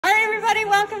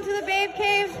welcome to the Babe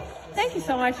Cave. Thank you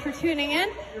so much for tuning in.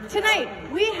 Tonight,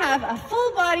 we have a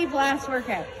full body blast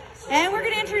workout. And we're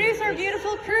going to introduce our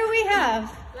beautiful crew we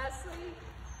have. Leslie,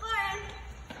 Lauren,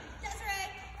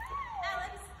 Desiree,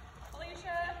 Alex,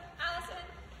 Alicia, Allison,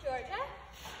 Georgia.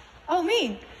 Oh,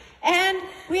 me. And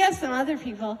we have some other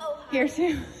people here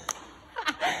too.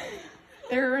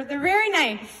 They're very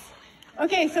nice.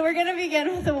 Okay, so we're going to begin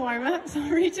with a warm-up. So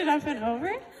reach it up and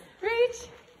over. Reach.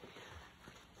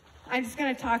 I'm just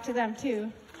going to talk to them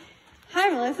too. Hi,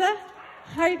 Melissa.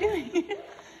 How are you doing?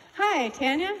 Hi,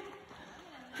 Tanya.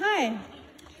 Hi.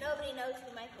 Nobody knows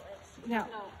who Michael is. No.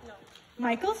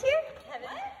 Michael's here?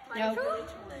 What? No.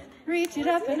 Reach it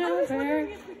up and over.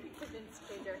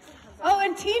 Oh,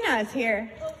 and Tina's here.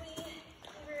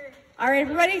 All right,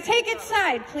 everybody, take it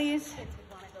side, please.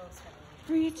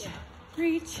 Reach,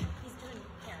 reach.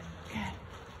 Good.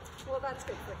 Well, that's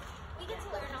good. We get to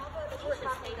learn all about the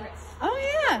favorites. Oh,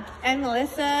 yeah. And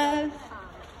Melissa. And make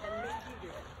you do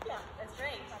it. Yeah, that's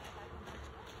right.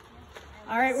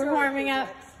 All right, we're warming up.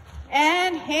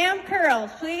 And ham curls,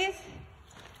 please.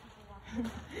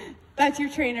 That's your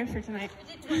trainer for tonight.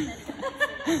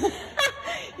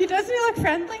 He doesn't look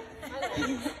friendly.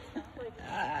 He's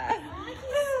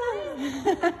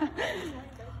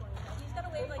got to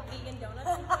wave like vegan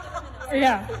donuts.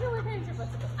 Yeah.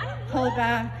 Pull it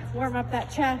back. Warm up that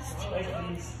chest.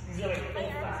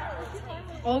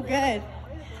 Oh, good.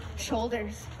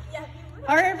 Shoulders.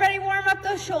 All right, everybody, warm up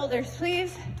those shoulders,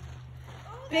 please.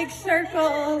 Big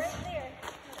circles.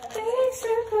 Big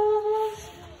circles.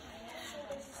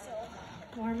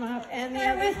 Warm up. And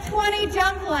then with 20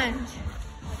 jump lunge.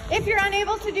 If you're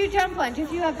unable to do jump lunge,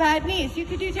 if you have bad knees, you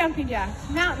could do jumping jacks,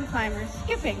 mountain climbers,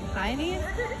 skipping, high knees.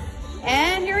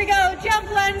 And here we go, jump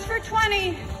lunge for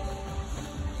 20.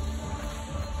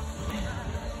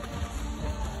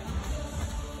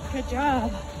 Good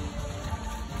job.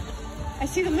 I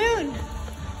see the moon.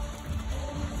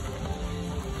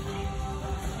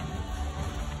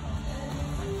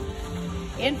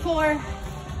 In 4,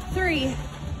 3,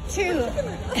 2,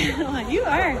 1. You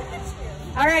are.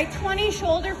 All right, 20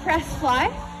 shoulder press fly.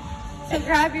 So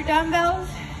grab your dumbbells,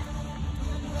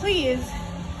 please.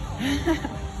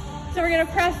 So we're gonna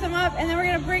press them up and then we're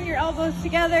gonna bring your elbows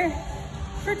together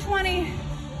for 20.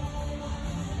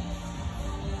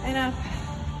 And up.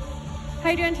 How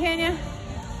you doing, Tanya?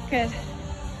 Good.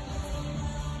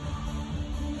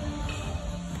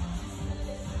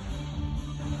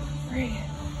 Breathe.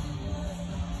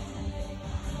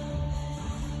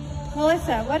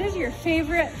 Melissa, what is your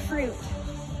favorite fruit?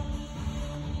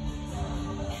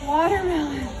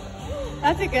 Watermelon.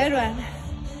 That's a good one.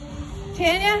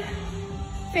 Tanya,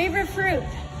 favorite fruit?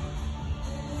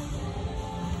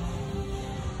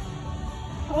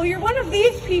 Oh, you're one of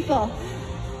these people.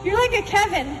 You're like a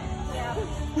Kevin.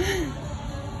 I'm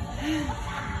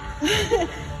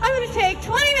going to take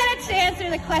 20 minutes to answer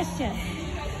the question.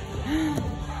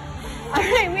 All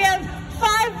right, we have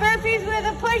 5 burpees with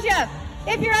a push-up.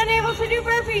 If you're unable to do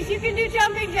burpees, you can do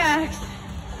jumping jacks.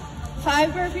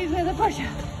 5 burpees with a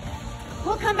push-up.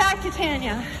 We'll come back to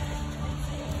Tanya.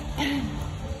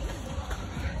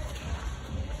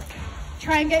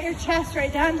 Try and get your chest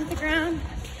right down to the ground,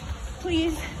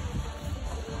 please.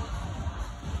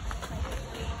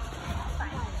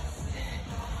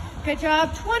 Good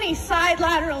job. 20 side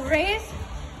lateral raise.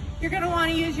 You're going to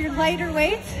want to use your lighter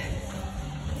weights.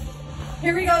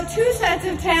 Here we go. 2 sets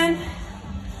of 10.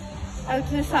 Out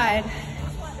to the side.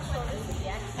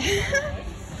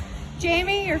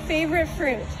 Jamie, your favorite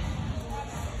fruit?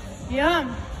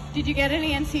 Yum. Did you get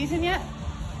any in season yet?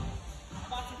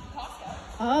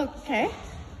 Oh, okay.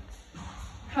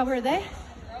 How were they?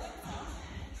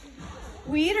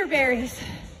 Wheat or berries?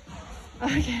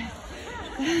 Okay.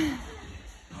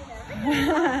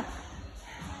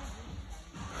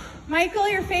 Michael,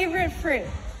 your favorite fruit?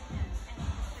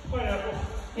 Pineapple.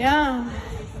 Yum.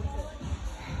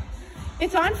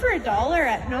 It's on for $1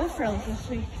 at No Frills this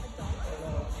week.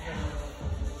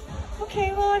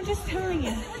 Okay, well, I'm just telling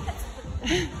you.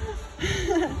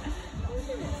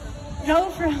 No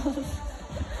Frills.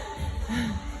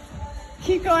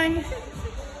 Keep going.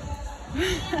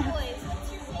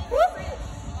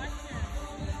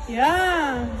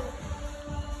 Yeah.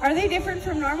 Are they different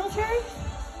from normal cherries?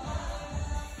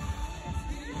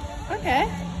 Okay.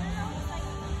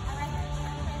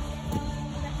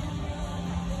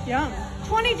 Yum.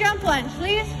 20 jump lunge,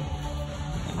 please.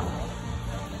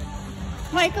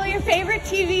 Michael, your favorite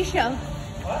TV show?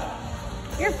 What?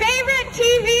 Your favorite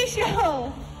TV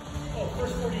show? Oh,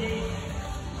 First 48.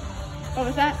 What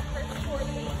was that?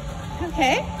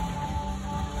 Okay.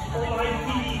 Or Live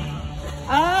TV.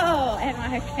 Oh, and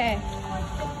okay.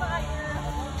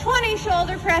 20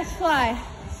 shoulder press fly.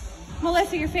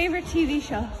 Melissa, your favorite TV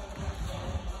show?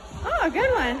 Oh,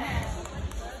 good one.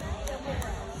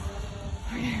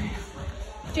 Okay.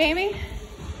 Jamie?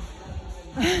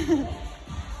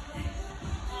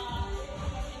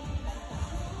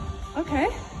 Okay.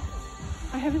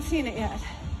 I haven't seen it yet.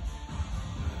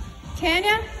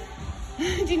 Tanya?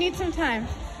 Do you need some time?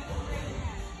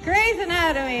 Grey's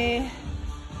Anatomy.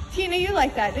 Tina, you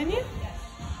like that, didn't you?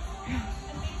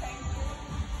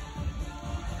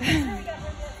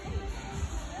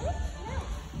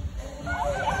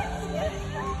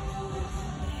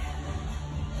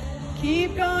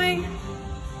 Keep going.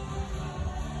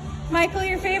 Michael,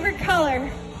 your favorite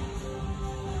color?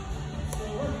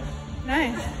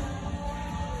 Nice.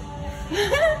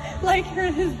 Like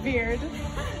his beard.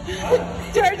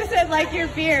 Georgia said like your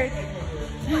beard. 5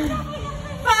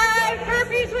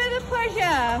 burpees with a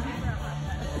push-up.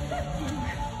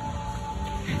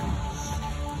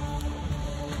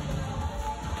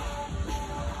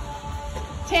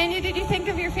 Tanya, did you think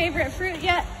of your favorite fruit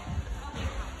yet?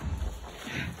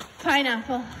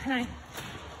 Pineapple. Nice.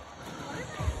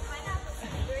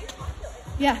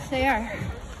 Yes, they are.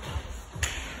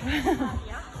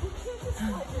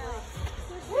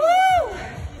 Woo!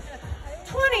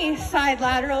 20 side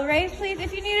lateral raise, please.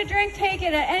 If you need a drink, take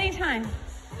it at any time.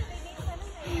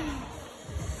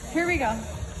 Here we go.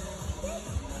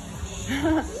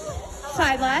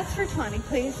 Side lats for 20,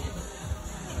 please.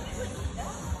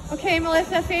 Okay,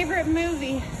 Melissa, favorite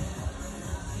movie?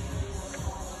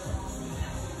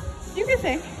 You can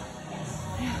think.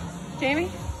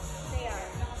 Jamie?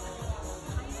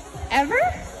 Ever?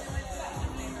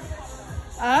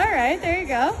 All right, there you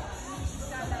go.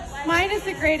 Mine is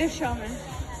The Greatest Showman.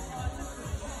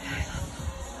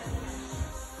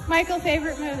 Michael,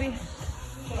 favorite movie?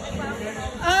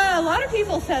 A lot of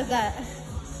people said that.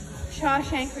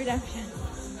 Shawshank Redemption.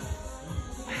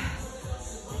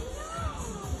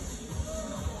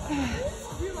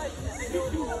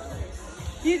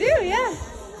 You do, yeah.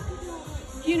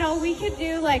 You know, we could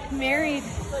do like married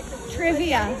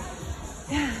trivia.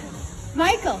 Yeah.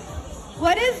 Michael,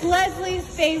 what is Leslie's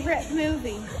favorite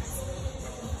movie?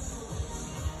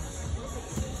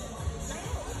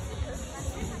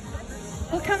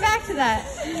 We'll come back to that.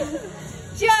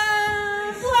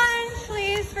 Jump lunge,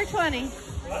 please, for 20.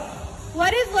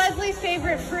 What is Leslie's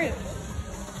favorite fruit?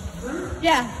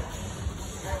 Yeah.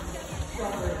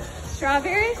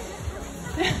 Strawberries?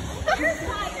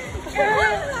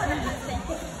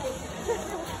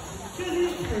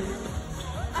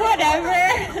 Whatever.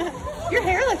 Your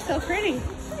hair looks so pretty.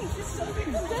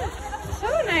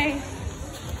 So nice.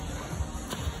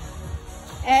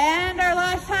 And our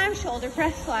last time, shoulder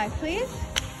press fly, please.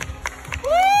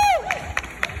 Woo!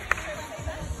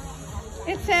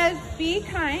 It says, be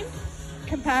kind,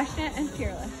 compassionate, and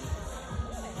fearless.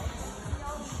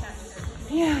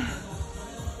 Yeah.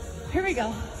 Here we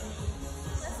go.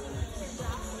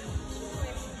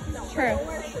 True.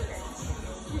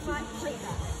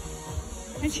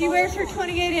 And she wears her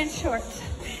 28-inch shorts.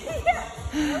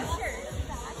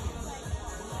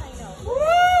 Woo!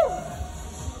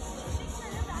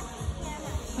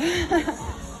 Yes.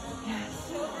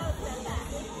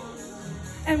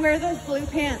 And wear those blue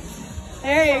pants.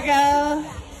 There you go.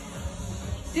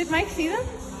 Did Mike see them?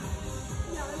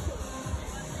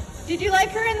 Did you like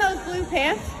her in those blue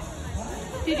pants?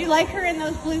 Did you like her in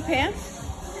those blue pants?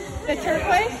 The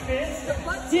turquoise?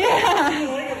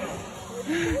 Yeah.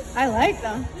 I like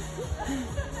them.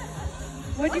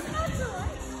 What'd you?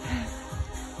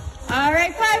 All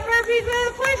right, 5 burpees with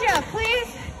a push-up, please.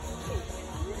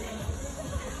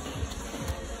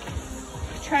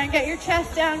 Try and get your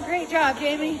chest down. Great job,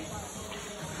 Jamie.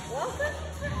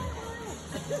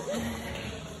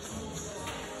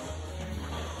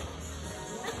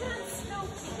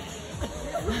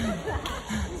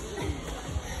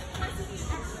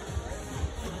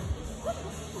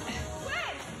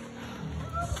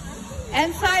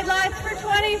 And side lats for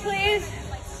 20, please.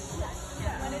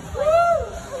 Woo!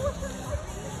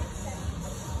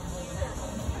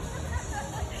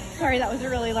 Sorry, that was a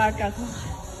really loud guzzle.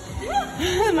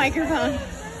 The microphone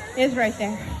is right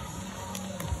there.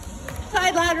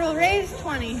 Side lateral raise,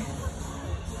 20.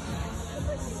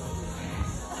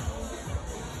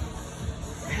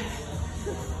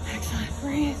 Excellent,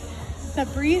 breathe. The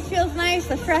breeze feels nice,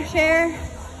 the fresh air.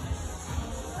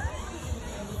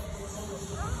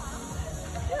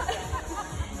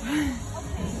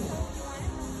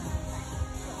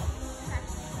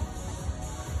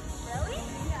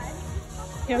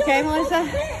 You okay, Melissa?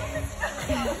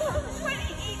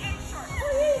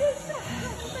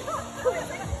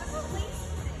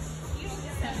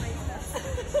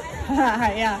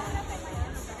 Yeah.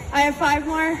 I have 5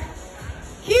 more.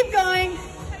 Keep going.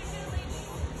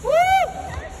 Woo!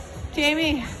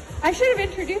 Jamie, I should have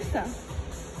introduced them.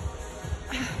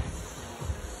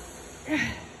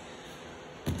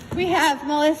 We have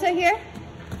Melissa here,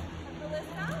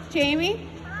 Jamie,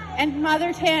 and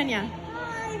Mother Tanya.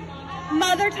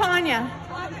 Mother Tanya.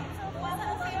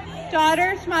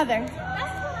 Daughter's mother.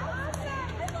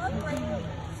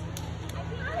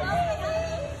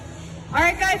 All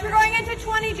right, guys, we're going into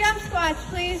 20 jump squats,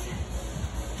 please.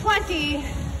 20.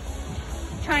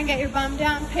 Try and get your bum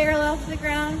down parallel to the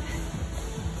ground.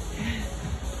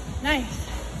 Nice.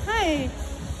 Hi.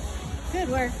 Good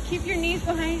work. Keep your knees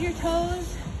behind your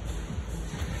toes.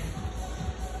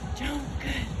 Jump.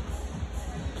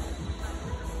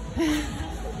 Good.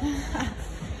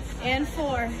 And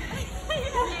 4,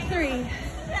 3,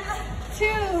 2,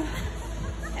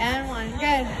 and 1.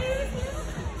 Good.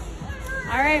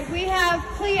 All right, we have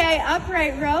plie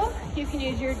upright row. You can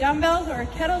use your dumbbells or a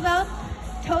kettlebell.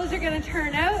 Toes are going to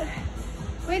turn out.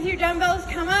 With your dumbbells,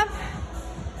 come up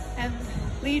and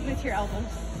lead with your elbows.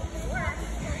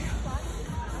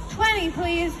 20,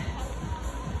 please.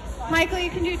 Michael, you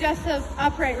can do just the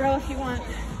upright row if you want.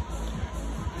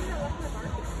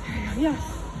 There you go. Yes.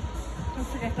 Don't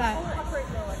forget that.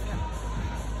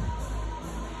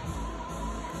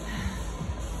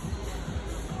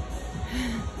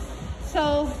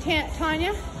 So,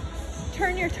 Tanya,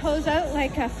 turn your toes out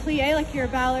like a plie, like you're a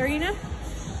ballerina,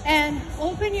 and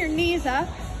open your knees up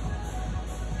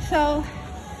so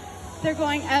they're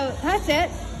going out. That's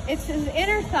it. It's the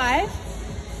inner thighs.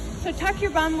 So tuck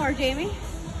your bum more, Jamie.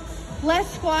 Less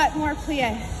squat, more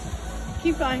plie.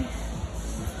 Keep going.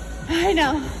 I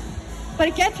know, but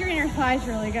it gets your inner thighs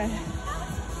really good.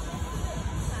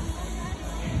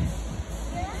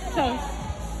 So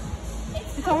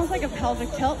it's almost like a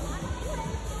pelvic tilt.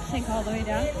 Sink all the way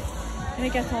down, and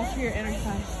it gets all through your inner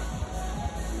thighs.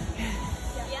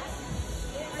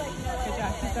 Good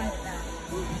job, keep going.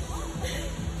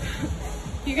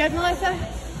 You good, Melissa?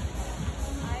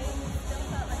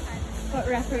 What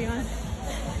rep are you on?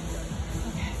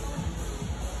 Okay.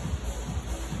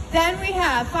 Then we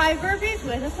have 5 burpees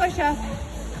with a push-up.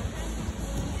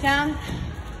 Down.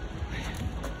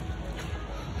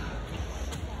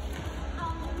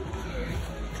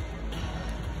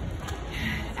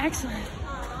 Excellent.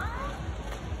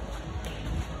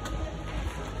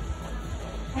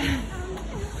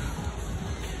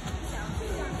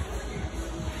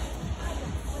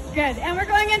 Good, and we're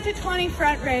going into 20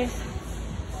 front raise.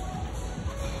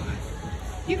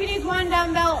 You can use 1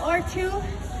 dumbbell or 2.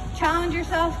 Challenge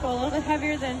yourself, go a little bit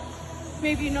heavier than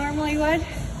maybe you normally would.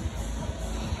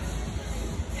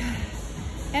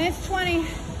 And it's 20.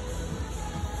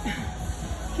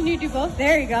 Can you do both?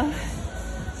 There you go.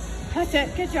 That's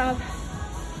it, good job.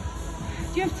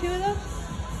 Do you have 2 of those?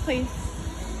 Please.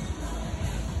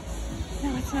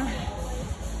 No, it's not.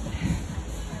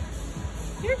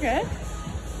 You're good.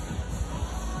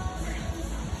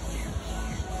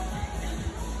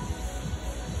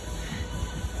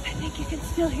 I think you can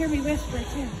still hear me whisper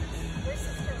too.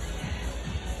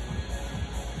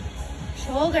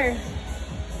 Shoulders.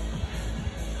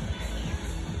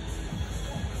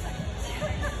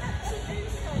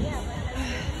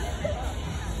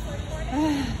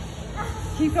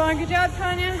 Keep going, good job,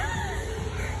 Tanya.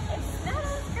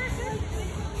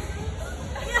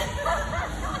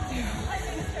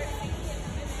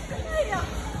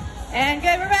 And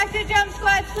good, we're back to jump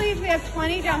squats, please. We have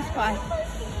 20 jump squats.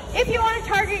 If you want to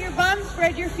target your bum,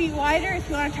 spread your feet wider. If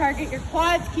you want to target your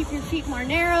quads, keep your feet more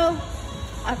narrow.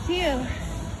 Up to you.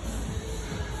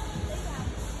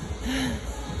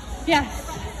 Yes.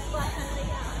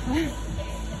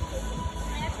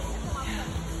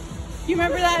 You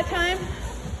remember that time?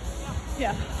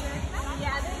 Yeah.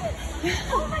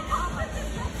 Oh my God.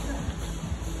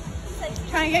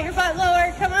 Try and get your butt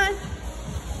lower. Come on.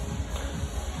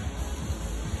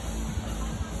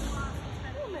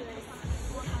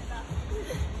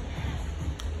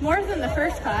 More than the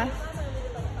first class.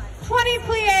 20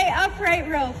 plie upright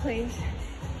row, please.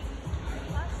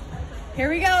 Here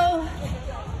we go.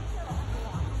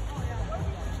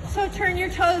 So turn your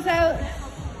toes out.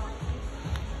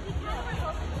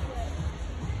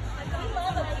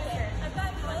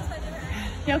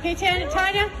 You okay,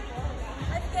 Tanya?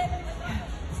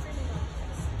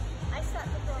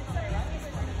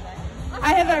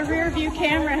 I have a rear view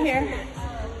camera here.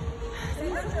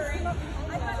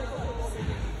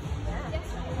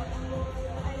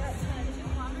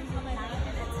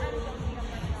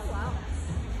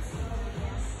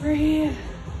 Breathe.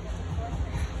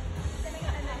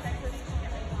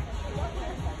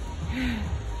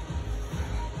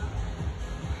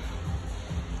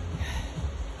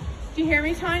 Do you hear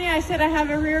me, Tanya? I said I have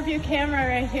a rear view camera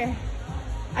right here.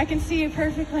 I can see you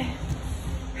perfectly.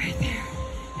 Right there.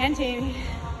 And Jamie.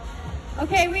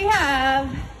 Okay, we have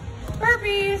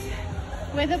burpees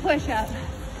with a push-up.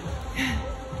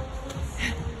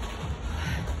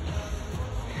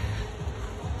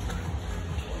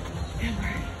 Good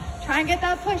work. Try and get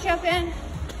that push-up in.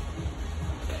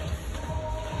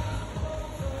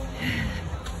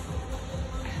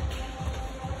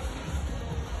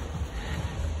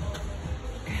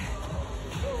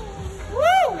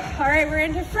 All right, we're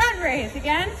into front raise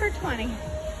again for 20.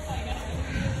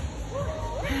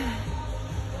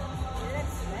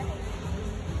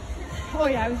 Oh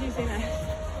yeah, I was using that.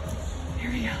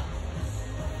 Here we go.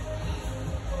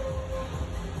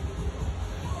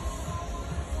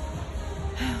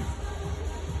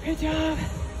 Good job.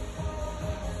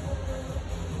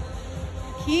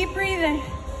 Keep breathing.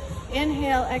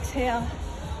 Inhale, exhale.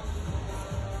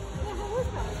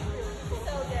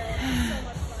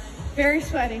 Very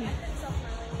sweaty.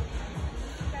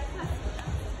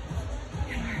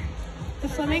 The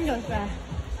flamingo's back.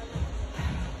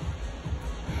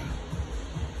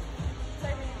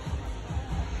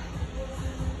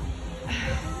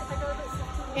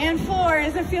 And 4,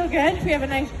 does it feel good? We have a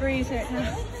nice breeze right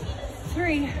now.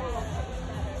 3,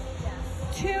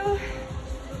 2, and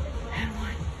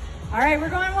 1. All right, we're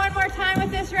going one more time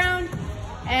with this round.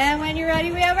 And when you're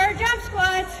ready, we have our jump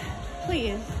squats.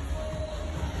 Please.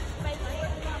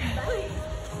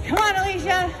 Come on,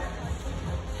 Alicia.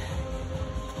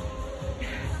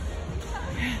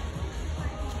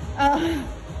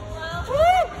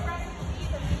 Woo!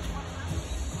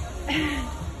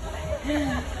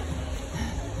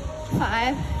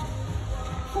 5,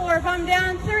 4, bum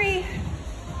down, 3,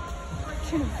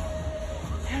 2,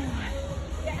 and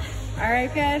 1. All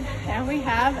right, good. And we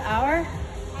have our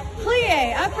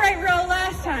plie, upright row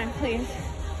last time, please.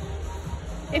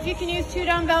 If you can use 2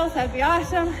 dumbbells, that'd be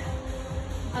awesome.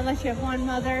 Unless you have one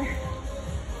mother.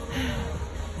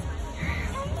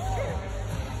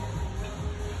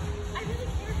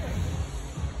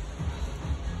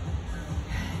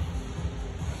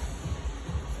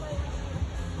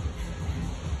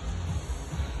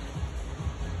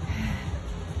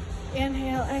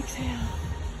 Inhale, exhale.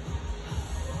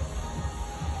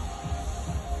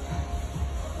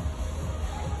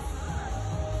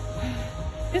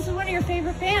 This is one of your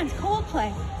favorite bands,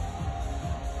 Coldplay.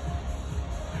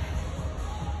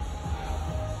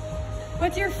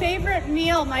 What's your favorite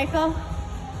meal, Michael?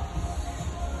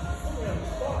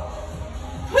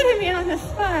 Putting me on the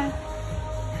spot.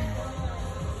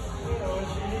 You know,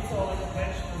 she eats all the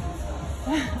vegetables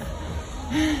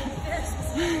and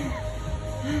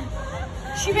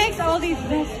stuff. She makes all these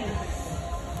vegetables.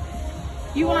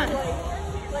 You want?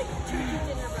 Like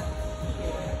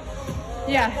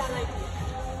Yeah.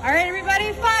 All right,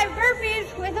 everybody, 5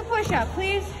 burpees with a push-up,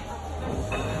 please.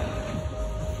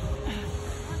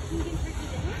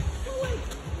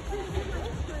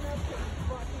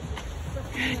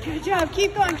 Good job.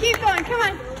 Keep going. Keep going. Come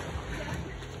on.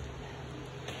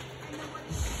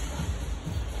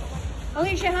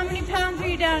 Alicia, how many pounds are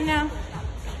you down now?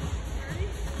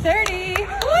 30.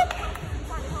 Whoop.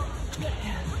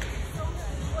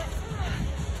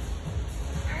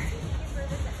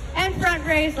 And front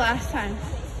raise last time.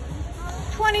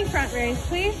 20 front raise,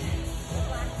 please.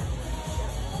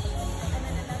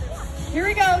 Here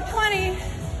we go. 20.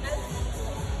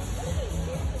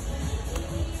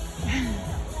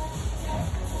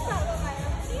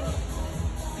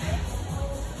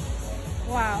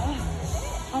 Wow,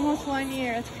 almost 1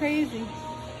 year, that's crazy.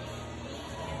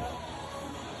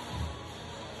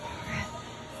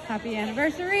 Happy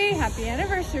anniversary, happy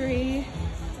anniversary.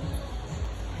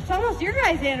 It's almost your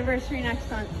guys' anniversary next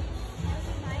month.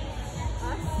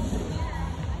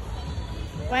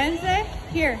 Wednesday?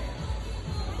 Here.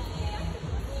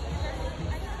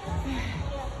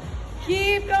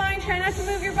 Keep going, try not to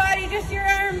move your body, just your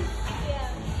arm.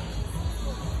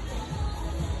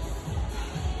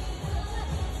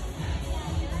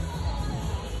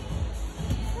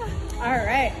 All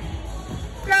right.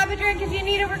 Grab a drink if you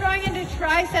need it. We're going into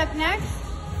tricep next.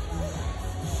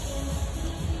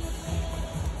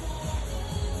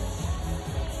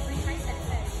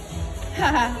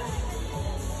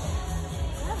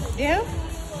 Do?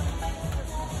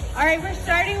 All right, we're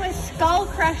starting with skull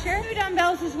crusher. 2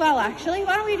 dumbbells as well, actually.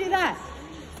 Why don't we do that?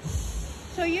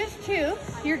 So use 2.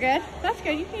 You're good. That's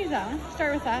good. You can use that one.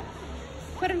 Start with that.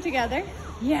 Put them together.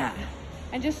 Yeah.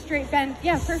 And just straight bend.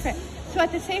 Yeah, perfect. So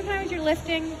at the same time as you're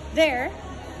lifting there,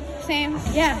 same,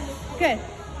 yeah, good.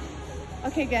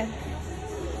 Okay, good.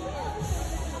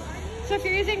 So if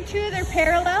you're using 2, they're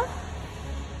parallel.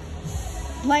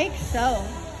 like so.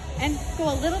 And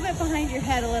go a little bit behind your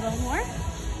head a little more.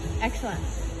 Excellent.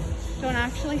 Don't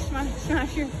actually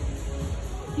smash your...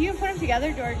 You can put them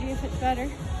together, Georgie, if it's better.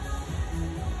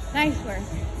 Nice work.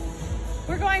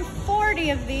 We're going 40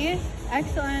 of these.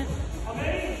 Excellent.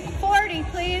 40,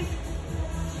 please.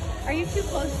 Are you too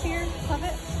close to your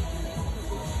puppet?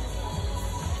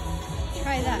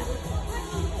 Try that.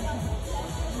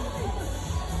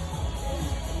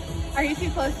 Are you too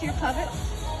close to your puppet?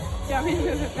 Do you want me to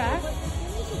move it back?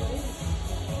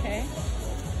 Okay.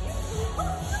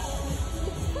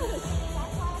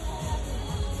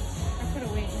 I put a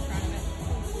weight in front of it.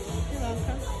 You're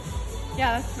welcome. Yeah,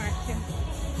 that's smart too.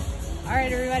 All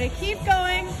right, everybody, keep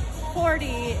going. 40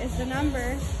 is the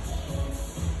number.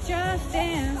 Just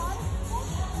dance.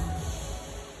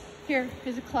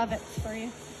 Here's a Clovitz for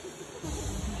you.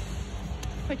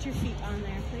 Put your feet on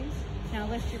there, please. Now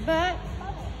lift your butt.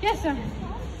 Yes, sir.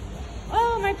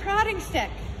 Oh, my prodding stick.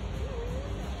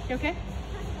 You okay?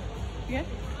 You good?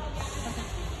 Okay.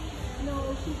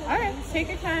 No, she's All right, take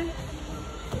your time.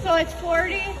 So it's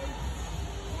 40.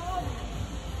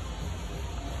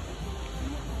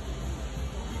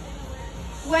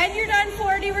 When you're done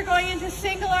 40, we're going into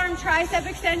single arm tricep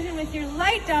extension with your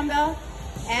light dumbbell,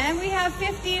 and we have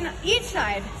 15 each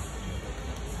side.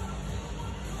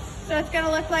 So it's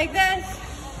gonna look like this.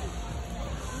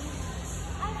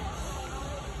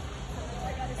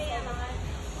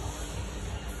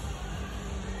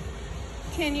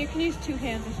 You can use two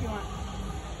hands if you want.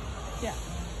 Yeah.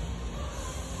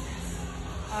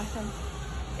 Awesome.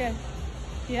 Good.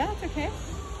 Yeah, it's okay.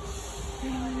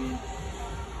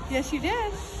 Yes, you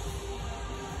did.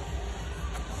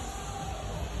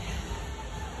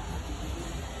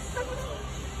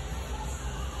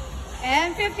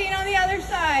 And 15 on the other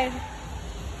side.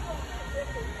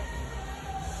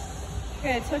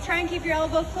 Good, so try and keep your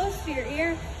elbow close to your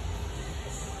ear.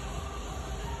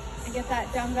 And get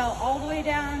that dumbbell all the way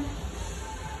down.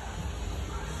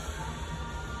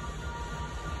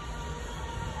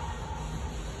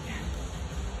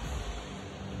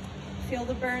 Feel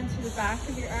the burn to the back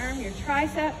of your arm, your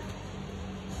tricep.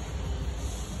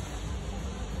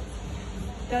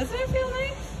 Doesn't it feel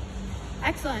nice?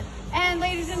 Excellent. And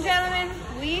ladies and gentlemen,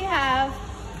 we have,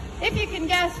 if you can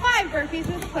guess, 5 burpees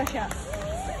with push-ups.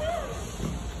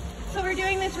 So we're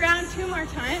doing this round 2 more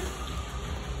times.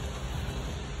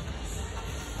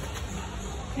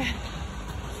 Good.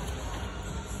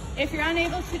 If you're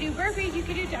unable to do burpees, you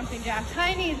can do jumping jacks,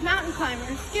 high knees, mountain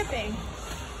climbers, skipping.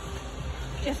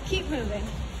 Just keep moving.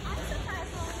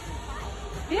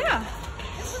 Yeah.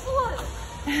 This is what.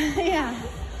 Yeah.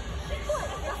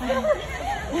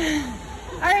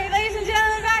 All right, ladies and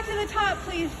gentlemen, back to the top,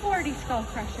 please. 40 skull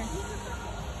crusher.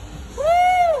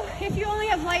 Woo! If you only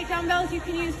have light dumbbells, you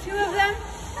can use 2 of them.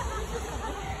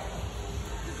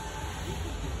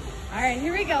 All right,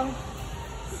 here we go.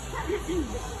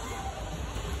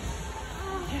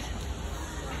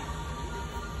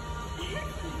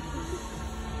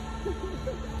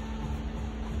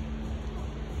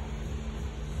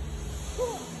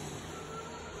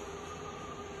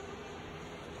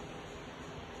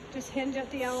 Just hinge at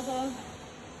the elbow.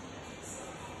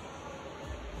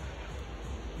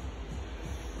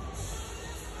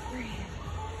 Breathe.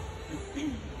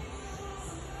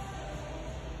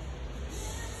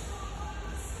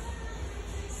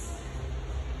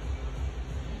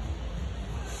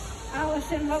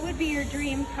 Allison, what would be your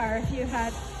dream car if you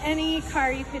had any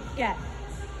car you could get?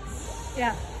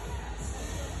 Yeah.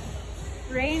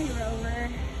 Range Rover.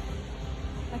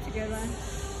 That's a good one.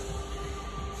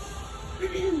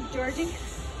 Georgie?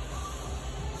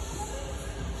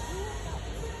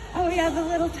 Oh yeah, the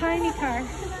little tiny car.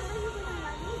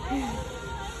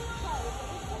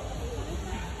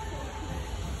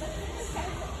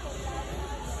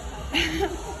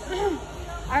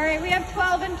 All right, we have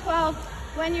 12 and 12.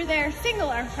 When you're there, single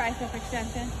arm tricep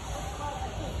extension.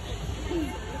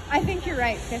 I think you're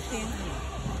right, 15.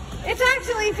 It's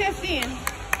actually 15.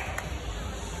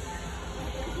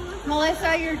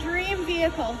 Melissa, your dream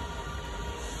vehicle.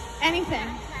 Anything.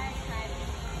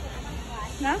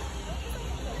 No?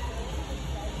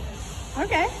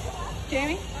 Okay.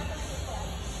 Jamie?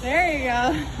 There you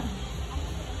go.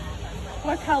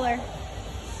 What color?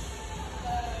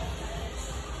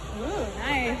 Ooh,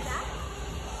 nice.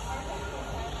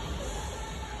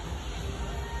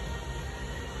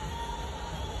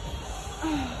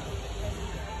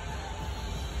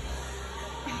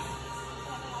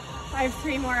 I have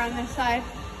 3 more on this side.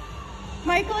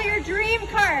 Michael, your dream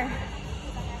car.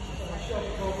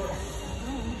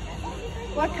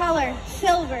 What color?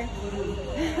 Silver.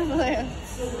 Blue.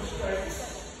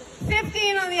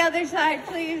 15 on the other side,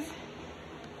 please.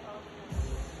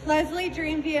 Leslie,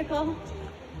 dream vehicle.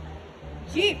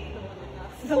 Jeep.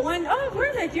 The one, oh,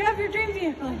 perfect. You have your dream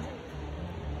vehicle.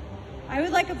 I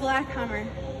would like a black Hummer.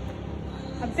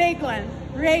 A big one,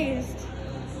 raised.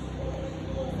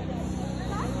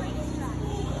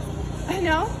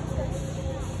 No?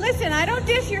 Listen, I don't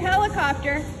diss your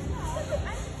helicopter.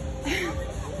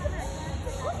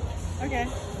 Okay.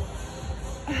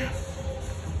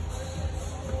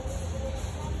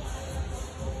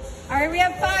 All right, we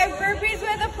have 5 burpees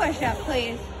with a push-up,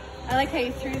 please. I like how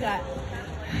you threw that.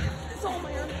 Oh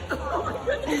my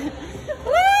god.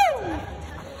 Woo!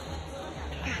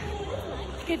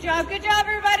 Good job,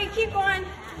 everybody. Keep going.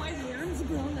 My arms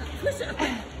blown up. Push up.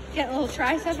 Get a little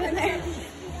tricep in there.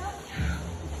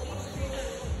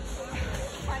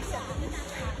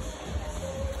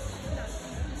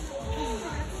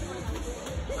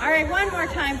 All right, one more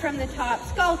time from the top.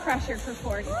 Skull crusher for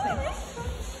 40,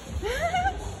 please.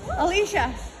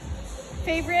 Alicia,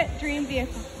 favorite dream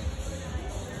vehicle?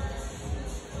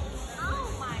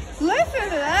 Listen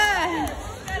to that.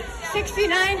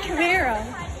 69 Camaro.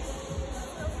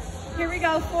 Here we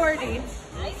go, 40.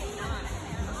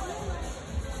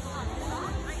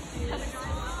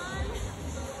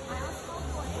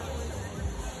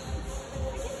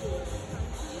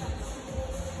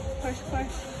 Push,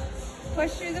 push.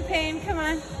 Push through the pain, come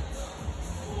on.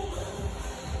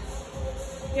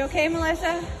 You okay,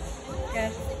 Melissa?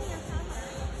 Good.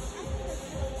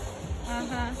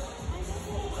 Uh-huh.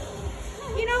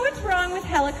 You know what's wrong with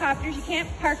helicopters? You can't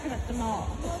park them at the mall.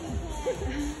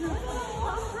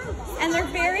 And they're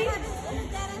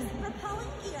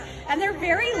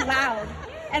very loud.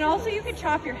 And also you could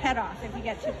chop your head off if you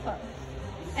get too close.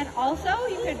 And also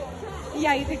you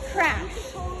could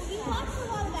crash.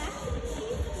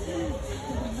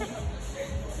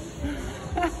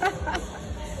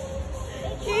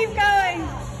 Keep going.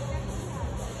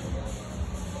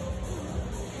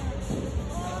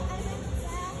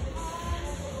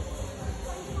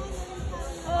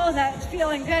 Oh, that's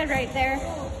feeling good right there.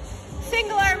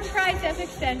 Single arm tricep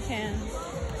extension.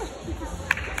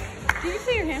 Do you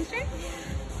see your hamstring?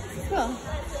 Cool.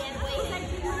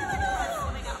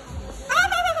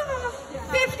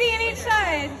 50 in each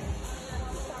side.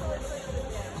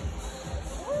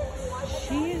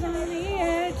 She's on the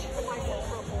edge.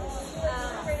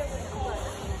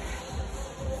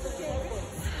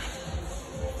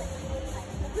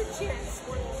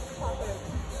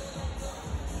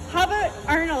 How about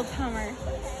Arnold Hummer?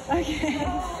 Okay.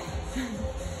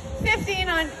 15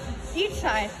 on each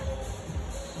side.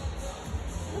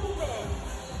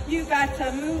 You got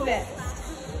to move it.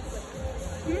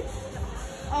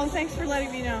 Oh, thanks for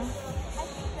letting me know.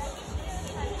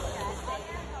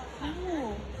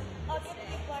 Oh.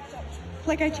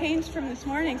 Like I changed from this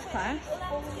morning's class.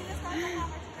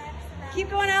 Keep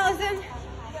going, Allison.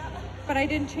 But I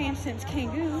didn't change since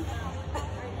Kangoo.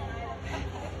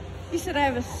 You said I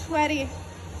have a sweaty.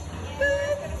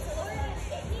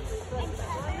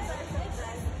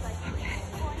 Okay.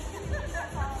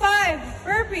 5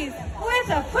 burpees with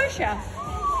a push-up.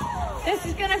 This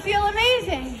is gonna feel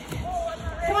amazing.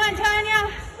 Come on,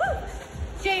 Tanya.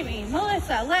 Jamie,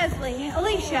 Melissa, Leslie,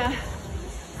 Alicia,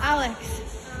 Alex,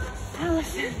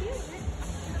 Allison,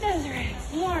 Desiree,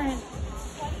 Lauren,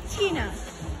 Tina.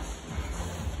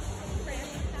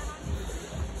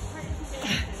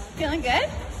 Feeling good?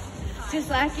 Just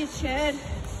like it should.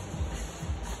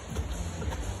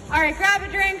 All right, grab a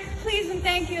drink, please and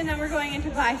thank you, and then we're going into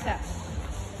biceps.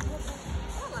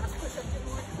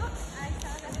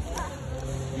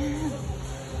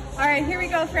 All right, here we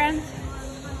go, friends.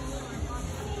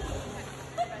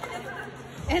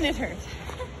 And it hurts.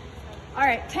 All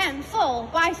right, 10 full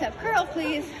bicep curl,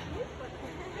 please.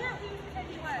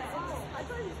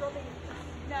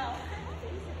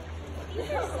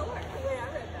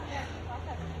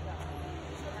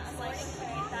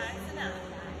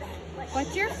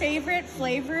 What's your favorite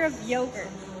flavor of yogurt?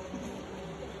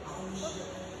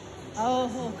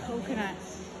 Oh, coconut.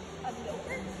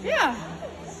 Yeah.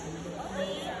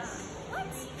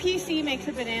 PC makes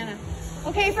a banana.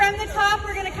 Okay, from the top,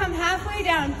 we're gonna come halfway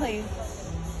down, please.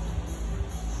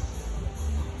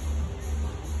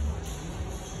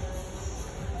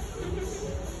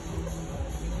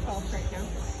 Oh, right now.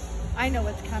 I know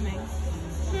what's coming.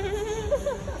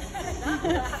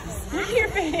 Look at your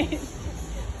face.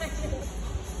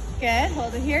 Good,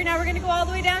 hold it here. Now we're gonna go all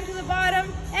the way down to the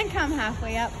bottom and come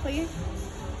halfway up, please.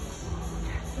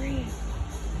 Breathe.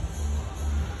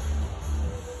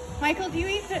 Michael, do you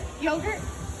eat the yogurt?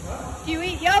 What? Do you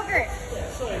eat yogurt?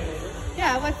 Yeah, soy yogurt.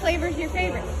 Yeah, what flavor is your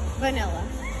favorite? Vanilla.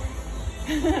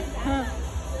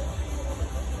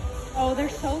 Oh, they're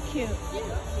so cute.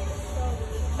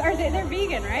 They're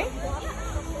vegan, right?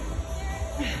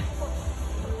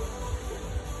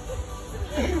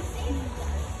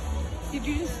 Did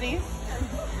you just sneeze?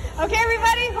 Okay,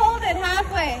 everybody, hold it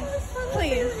halfway,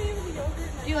 please.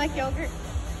 Do you like yogurt?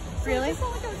 Really?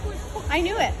 I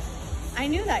knew it. I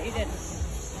knew that you did.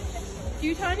 Do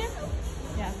you, Tanya?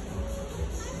 Yeah.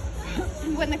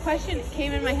 When the question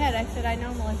came in my head, I said, I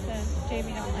know Melissa and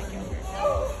Jamie don't like yogurt.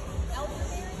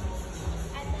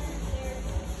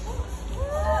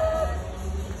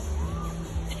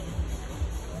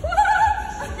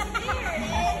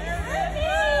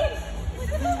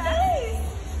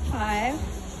 Five,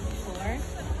 four,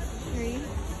 three,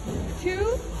 2,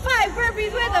 5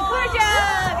 burpees with a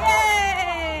push-up!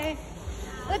 Yay!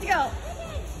 Let's go.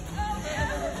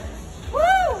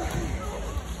 Woo!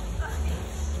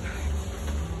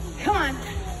 Come on.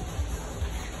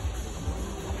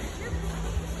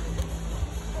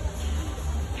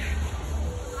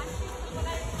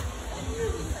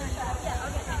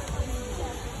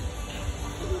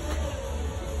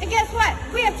 And guess what?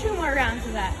 We have 2 more rounds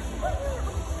of that.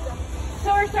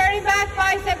 So we're starting back,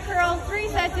 bicep curl, 3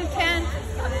 sets of 10,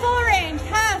 full range,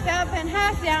 half up and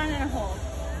half down and a hold.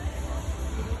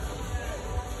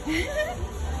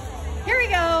 Here we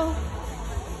go.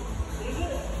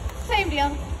 Same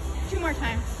deal. 2 more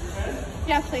times.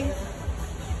 Yeah, please.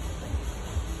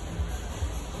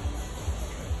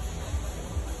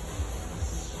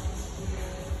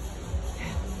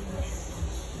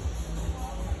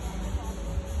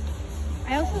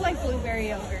 I also like blueberry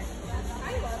yogurt.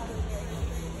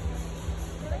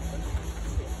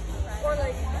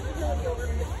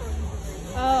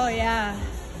 Oh, yeah.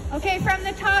 Okay, from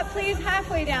the top, please,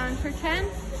 halfway down for 10.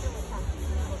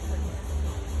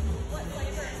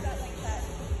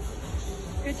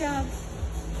 Good job.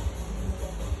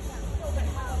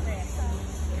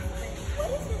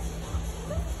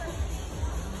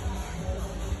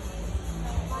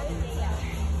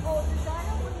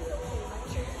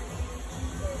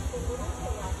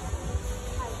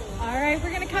 All right, we're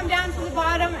going to come down to the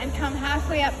bottom and come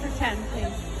halfway up for 10,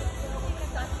 please.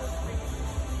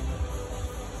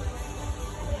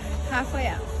 Halfway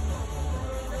up.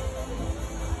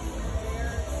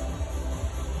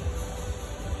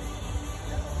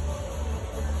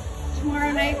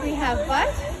 Tomorrow night we have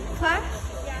butt class,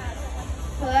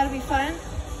 so that'll be fun.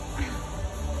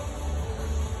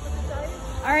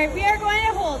 All right, we are going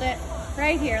to hold it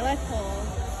right here. Let's hold.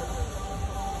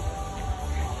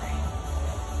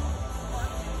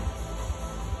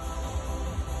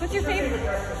 What's your favorite?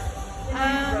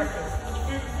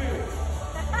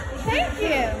 Thank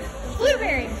you.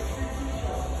 Blueberries.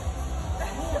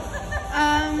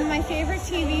 My favorite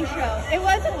TV show. It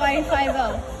was Hawaii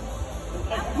Five-0.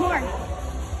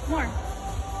 More.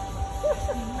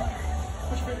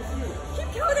 Keep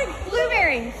counting.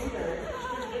 Blueberries.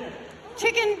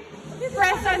 Chicken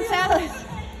breast on salad.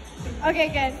 Okay,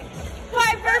 good.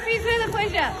 5 burpees with a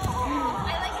push-up. I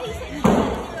like how you said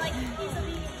you're like, he's a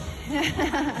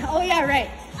vegan. Oh, yeah, right.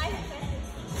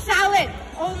 Salad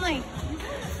only.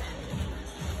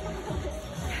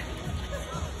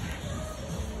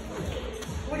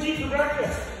 What'd you eat for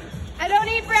breakfast? I don't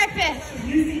eat breakfast.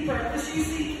 You eat breakfast, you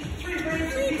eat 3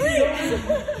 grapes of PCO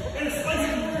and a slice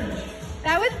of orange.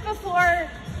 That was before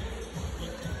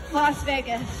Las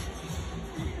Vegas.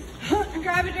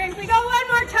 Grab a drink. We go one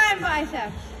more time,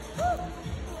 biceps.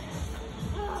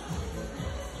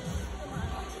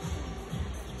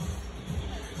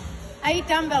 I eat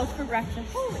dumbbells for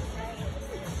breakfast.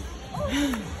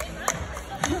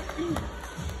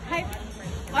 Hype.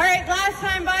 All right, last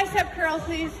time, bicep curl,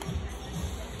 please.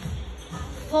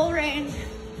 Full range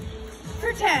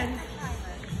for 10.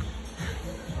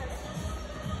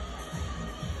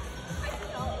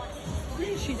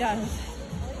 She does.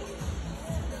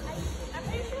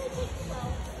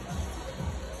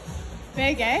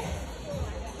 Big, eh?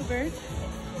 The birds.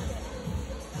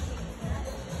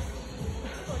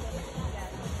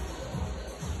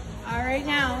 All right,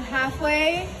 now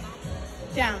halfway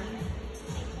down.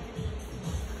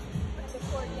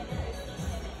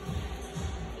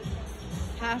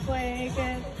 Halfway,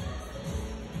 good.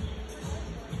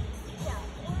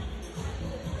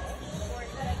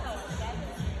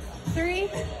 Three,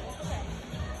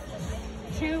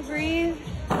 2, breathe.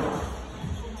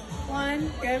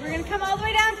 1, good. We're gonna come all the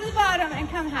way down to the bottom and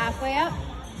come halfway up.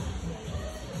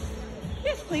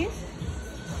 Yes, please.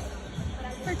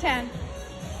 For 10.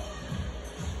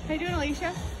 How you doing,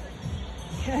 Alicia?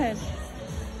 Good.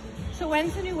 So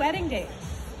when's the new wedding date?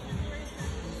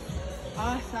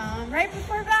 Awesome. Right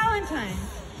before Valentine's.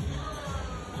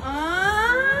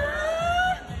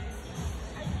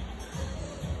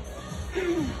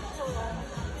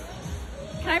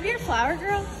 Can I be your flower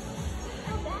girl?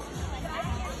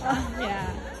 Oh, yeah.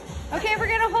 Okay, we're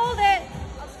gonna hold it.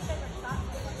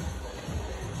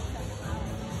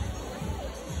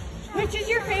 Which is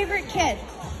your favorite kid?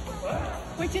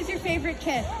 Which is your favorite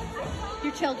kid?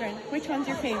 Your children. Which one's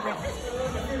your favorite?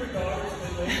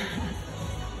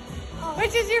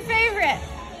 Which is your favorite?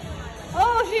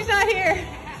 Oh, she's not here.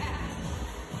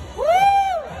 Woo!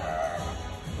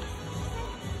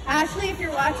 Ashley, if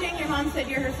you're watching, your mom said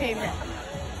you're her favorite.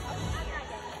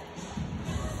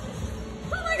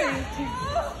 Oh my god!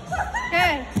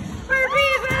 Good.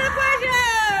 Burpees with a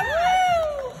push-up!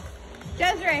 Woo!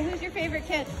 Desiree, who's your favorite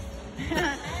kid?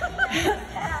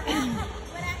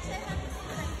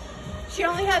 She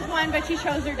only has one, but she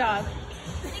chose her dog.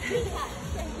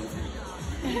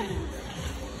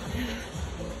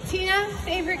 Tina,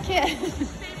 favorite kid?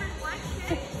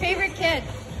 Favorite kid?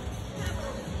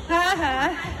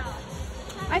 Haha.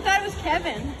 I thought it was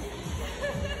Kevin.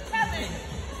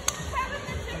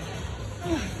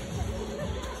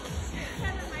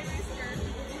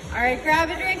 All right, grab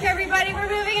a drink, everybody. We're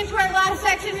moving into our last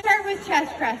section. Start with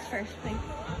chest press first, please.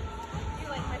 You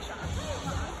like my shot?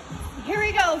 Here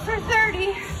we go for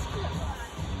 30.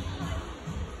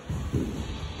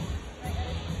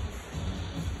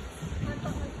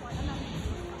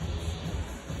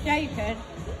 Yeah, you could.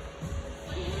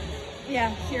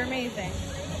 Yeah, you're amazing.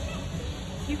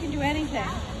 You can do anything.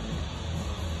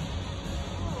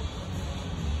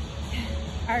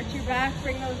 Arch your back,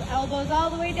 bring those elbows all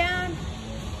the way down.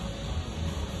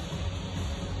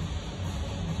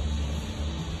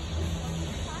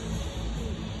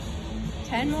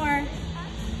 Ten more.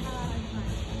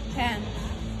 10.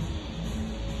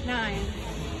 9.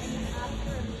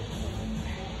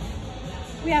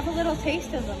 We have a little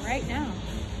taste of them right now.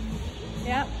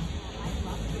 Yep.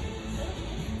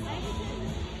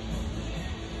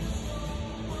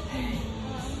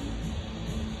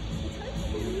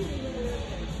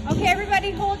 Okay,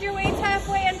 everybody hold your weights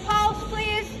halfway and pulse,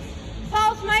 please.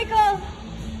 Pulse, Michael.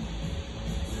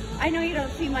 I know you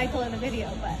don't see Michael in the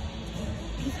video, but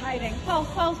he's hiding. Pulse,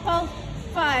 pulse, pulse.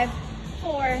 5,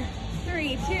 4,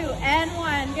 3, 2, and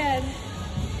 1. Good.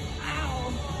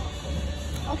 Ow.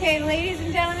 Okay, ladies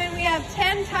and gentlemen, we have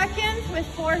 10 tuck-ins with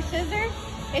 4 scissors.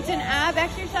 It's an ab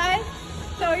exercise.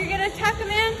 So you're gonna tuck them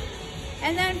in,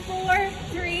 and then 4,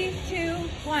 3, 2,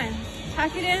 1.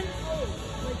 Tuck it in.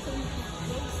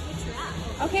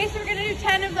 Okay, so we're gonna do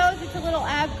 10 of those. It's a little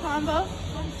ab combo.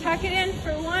 Tuck it in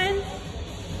for 1,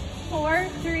 4,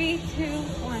 3, 2,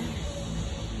 1.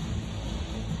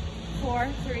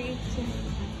 4, 3,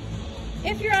 2.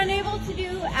 If you're unable to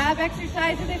do ab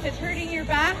exercises, if it's hurting your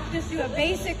back, just do a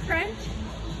basic crunch.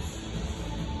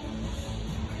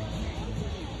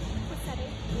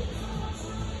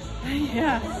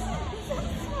 Yeah.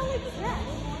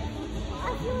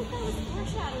 I feel like that was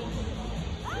foreshadowing.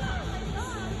 Oh my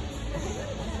god.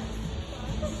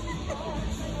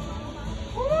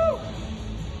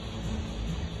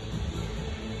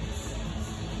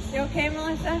 You okay,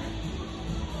 Melissa?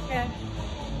 Good.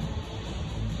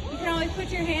 You can always put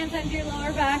your hands under your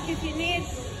lower back if you need.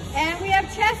 And we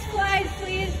have chest flies,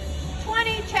 please.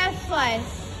 20 chest flies.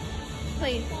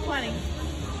 Please, 20.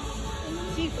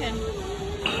 So you can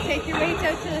take your weights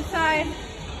out to the side.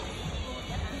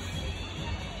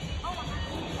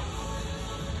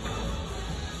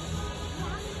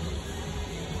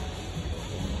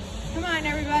 Come on,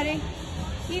 everybody.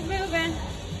 Keep moving.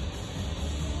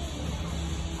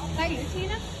 Is that you,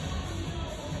 Tina?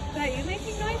 Is that you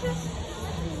making noises?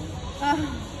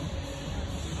 Oh.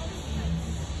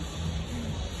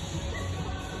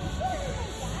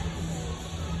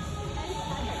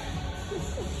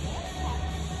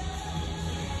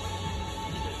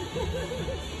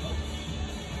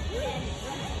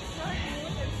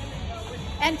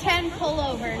 And 10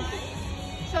 pullovers.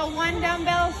 So 1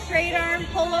 dumbbell, straight arm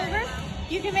pullover.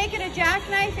 You can make it a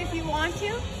jackknife if you want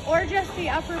to, or just the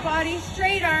upper body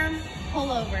straight arm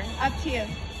pullover. Up to you.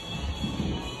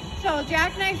 So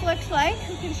jackknife looks like,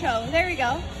 who can show? There we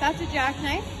go. That's a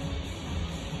jackknife.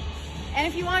 And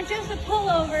if you want just a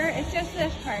pullover, it's just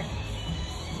this part.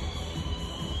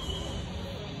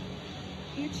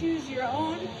 You choose your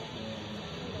own.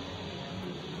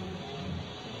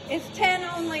 It's 10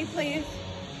 only, please.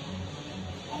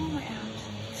 Oh my God.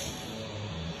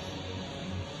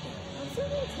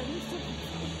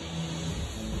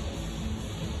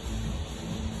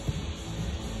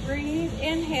 Breathe,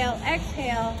 inhale,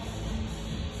 exhale.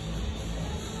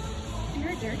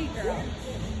 You're a dirty girl.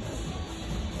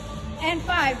 And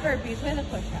 5 burpees with a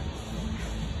push-up.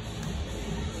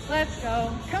 Let's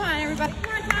go. Come on, everybody.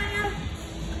 Come on, Tanya.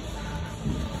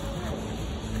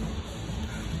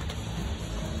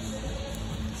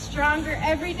 stronger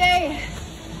every day.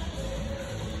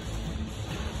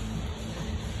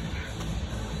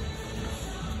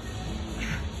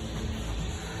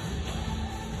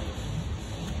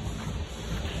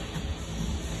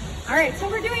 All right, so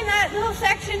we're doing that little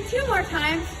section 2 more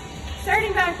times,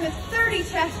 starting back with 30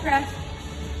 chest press,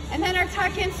 and then our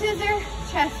tuck-in scissor,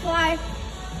 chest fly,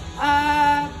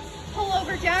 pull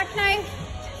over jackknife,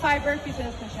 5 burpees and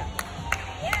a push-up.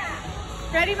 Yeah.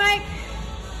 Ready, Mike?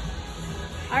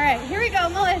 All right, here we go.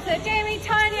 Melissa, Jamie,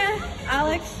 Tanya,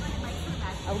 Alex,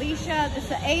 Alicia. This is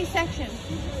the A section.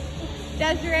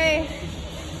 Desiree.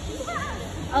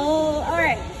 Oh, all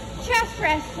right. Chest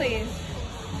press, please.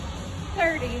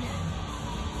 30.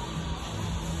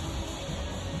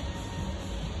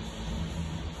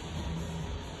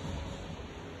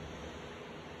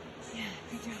 Yeah,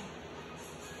 good job.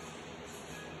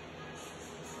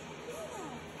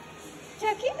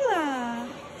 Tequila.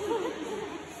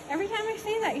 Every time I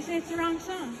say that, you say it's the wrong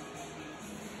song.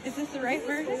 Is this the right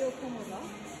version?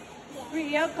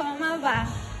 Rio Como Va.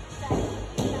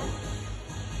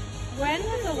 When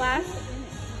was the last?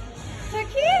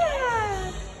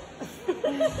 Tequila.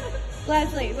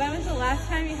 Leslie, when was the last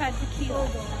time you had tequila?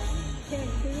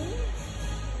 Cancun?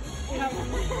 How-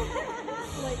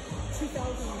 Like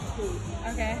 2002.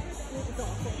 Okay. It was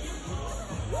awful.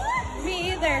 Me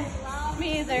either.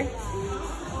 Me either.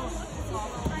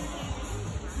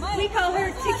 We call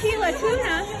her Tequila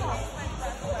Tuna.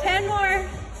 10 more.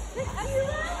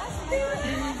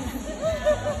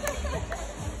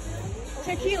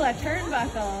 Tequila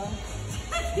Turnbuckle.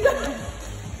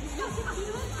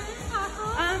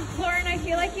 Lauren, I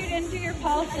feel like you didn't do your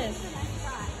pulses.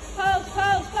 Pulse,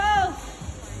 pulse, pulse.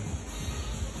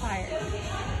 Fire.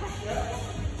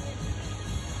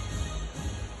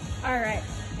 All right,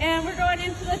 and we're going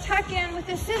into the tuck-in with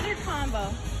the scissor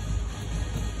combo.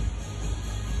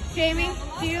 Jamie,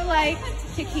 do you like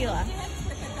tequila?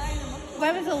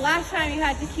 When was the last time you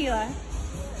had tequila?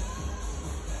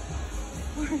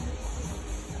 No,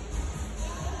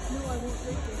 I won't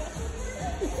drink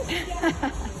it.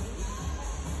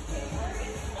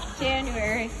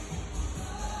 January.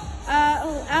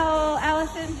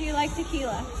 Allison, do you like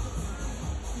tequila?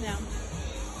 No.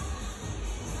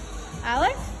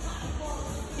 Alex?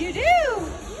 You do?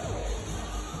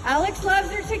 Alex loves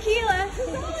her tequila. Alex is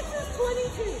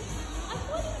 22. I'm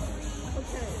 20.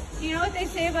 Okay. Do you know what they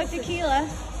say about tequila?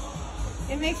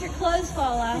 It makes your clothes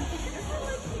fall off.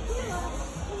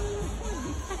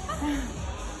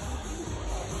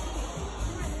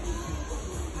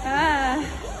 Ah.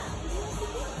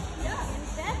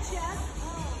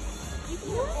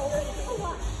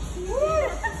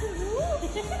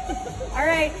 All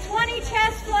right, 20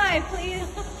 chest fly, please.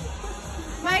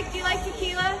 Mike, do you like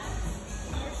tequila?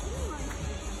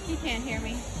 He can't hear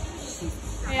me.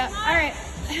 Yeah, all right.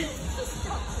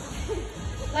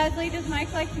 Leslie, does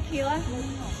Mike like tequila?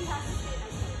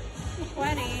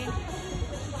 20.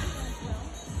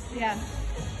 Yeah.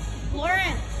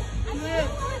 Lauren, move.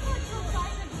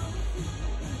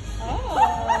 Oh.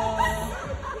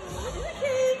 In the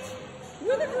cage,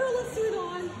 with a gorilla suit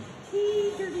on,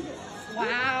 he dirty it.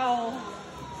 Wow.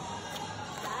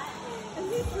 And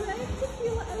he drank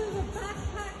tequila out of the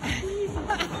backpack sleeve.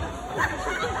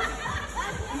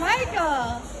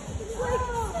 Michael. It's like,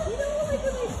 you know, like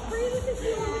when they spray the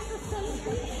tequila with the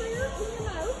sunscreen sprayer in your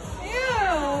mouth? Ew.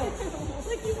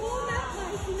 Like you blow that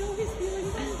night, you know he's feeling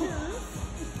some germs.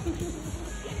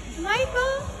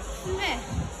 Michael Smith.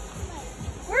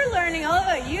 We're learning all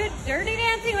about you dirty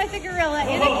dancing with a gorilla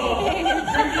in a cage.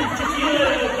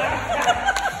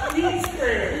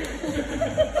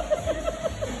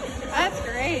 That's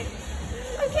great.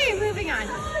 Okay, moving on.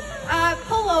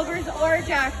 Pullovers or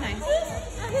jackknife.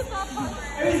 I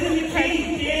was in the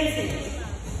cage dancing.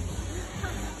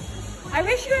 I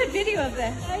wish you had video of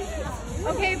this.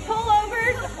 Okay,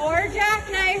 pullovers or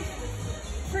jackknife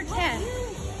for 10.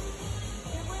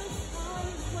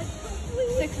 It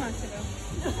was like 6 months ago.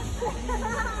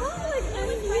 like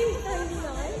 98,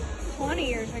 20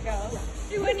 years ago.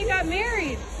 When you got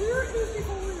married. We were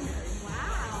before we were married.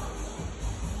 Wow.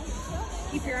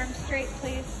 Keep your arms straight,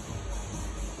 please.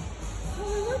 Well,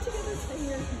 we were together 10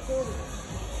 years before we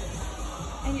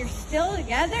And you're still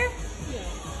together?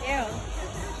 Yeah. Ew.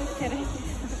 Just kidding.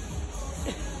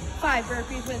 5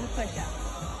 burpees with a push-up.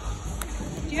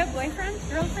 Do you have boyfriends?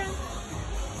 Girlfriends?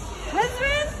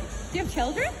 Husband? Do you have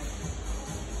children?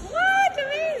 What?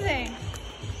 Amazing.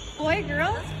 Boy,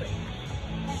 girl?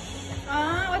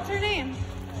 What's her name?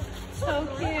 So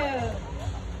cute.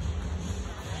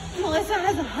 Melissa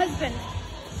has a husband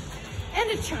and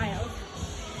a child.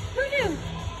 Who knew?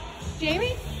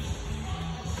 Jamie?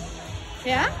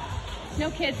 Yeah? No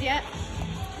kids yet.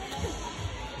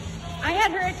 I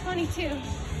had her at 22.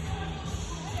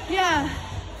 Yeah.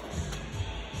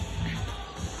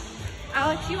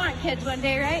 Alex, you want kids one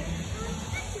day, right?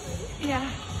 Yeah.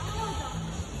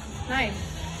 Nice.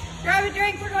 Grab a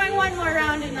drink. We're going one more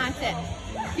round and that's it.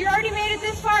 You already made it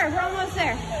this far. We're almost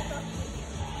there.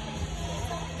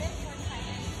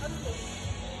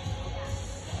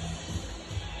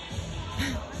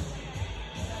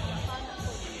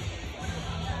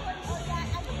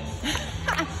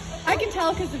 I can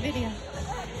tell because of video.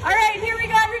 All right, here we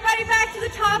go, everybody. Back to the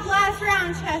top, last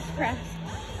round, chest press.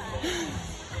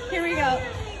 Here we go.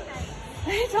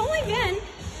 It's only been.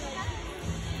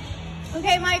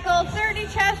 Okay, Michael, 30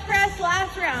 chest press,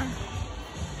 last round.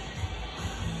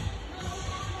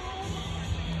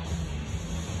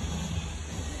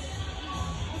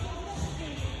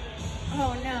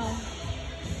 Oh no.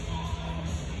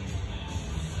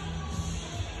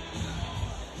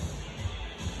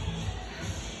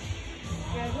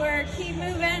 Good work, keep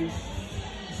moving.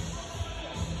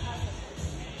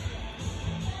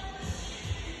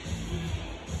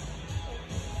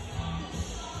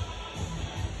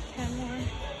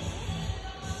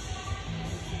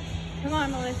 Come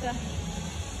on, Melissa.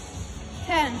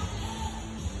 10,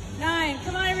 9,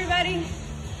 come on, everybody.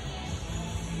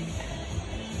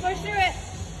 Push through it.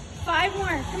 5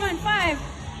 more, come on, 5.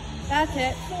 That's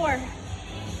it, 4,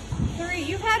 3.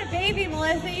 You've had a baby,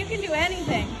 Melissa. You can do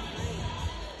anything.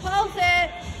 Pulse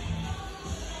it.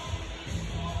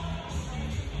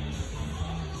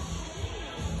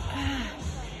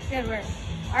 Good work.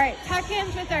 All right, tuck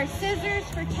ins with our scissors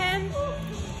for 10.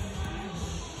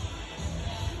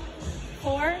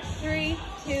 4, 3,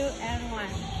 2, and 1.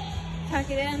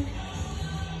 Tuck it in.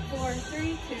 4,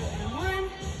 3, 2, and 1.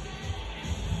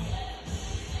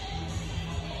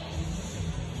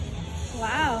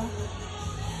 Wow.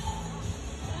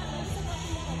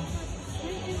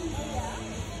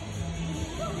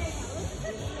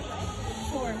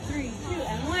 4, 3, 2,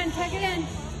 and 1. Tuck it in.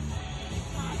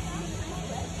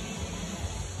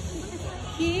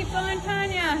 Keep going,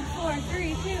 Tanya. 4,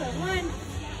 3, 2, and 1.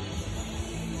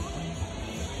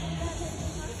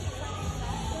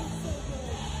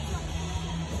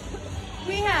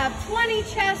 We have 20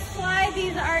 chest slides.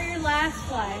 These are your last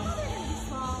slides.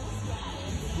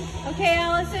 Okay,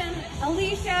 Allison,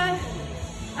 Alicia,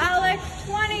 Alex,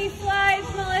 20 slides.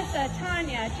 Melissa,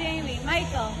 Tanya, Jamie,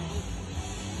 Michael,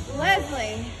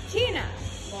 Leslie, Tina,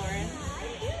 Lauren,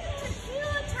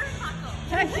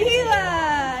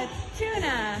 Tequila,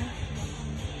 Tuna.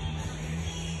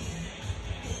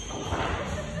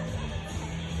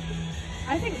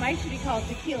 I think Mike should be called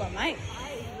Tequila Mike.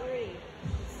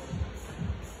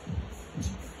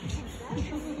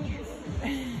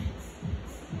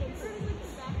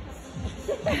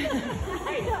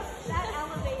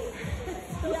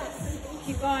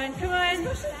 Keep going, come on.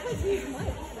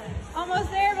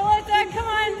 Almost there, Melissa, come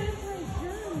on.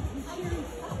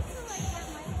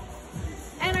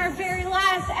 And our very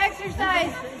last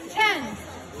exercise, 10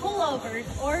 pullovers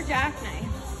or jackknife.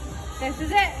 This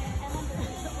is it.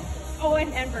 Oh,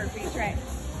 and burpees, right.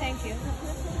 Thank you.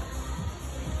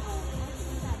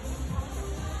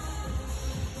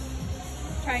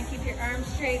 Try and keep your arms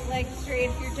straight, legs straight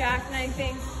if you're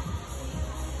jackknifing.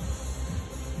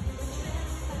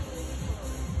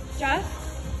 Just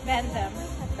bend them.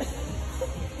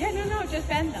 Yeah, no, just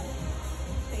bend them.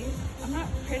 See? I'm not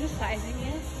criticizing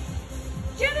you.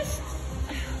 Just...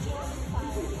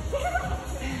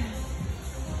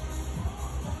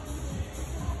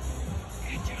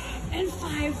 Good job. And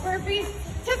 5 burpees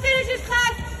to finish this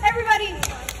class. Everybody,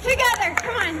 together.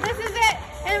 Come on, this is it.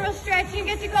 And we'll stretch and you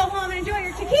get to go home and enjoy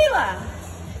your tequila.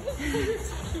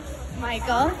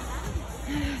 Michael.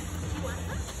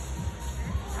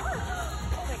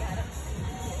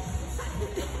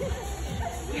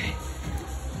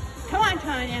 Come on,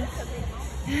 Tanya.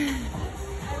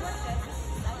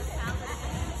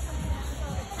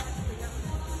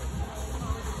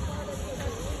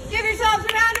 Give yourselves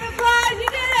a round of applause. You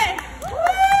did it.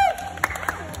 Woo!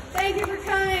 Thank you for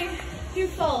coming. Do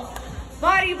full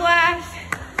body blast.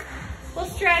 We'll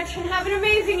stretch and have an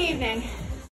amazing evening.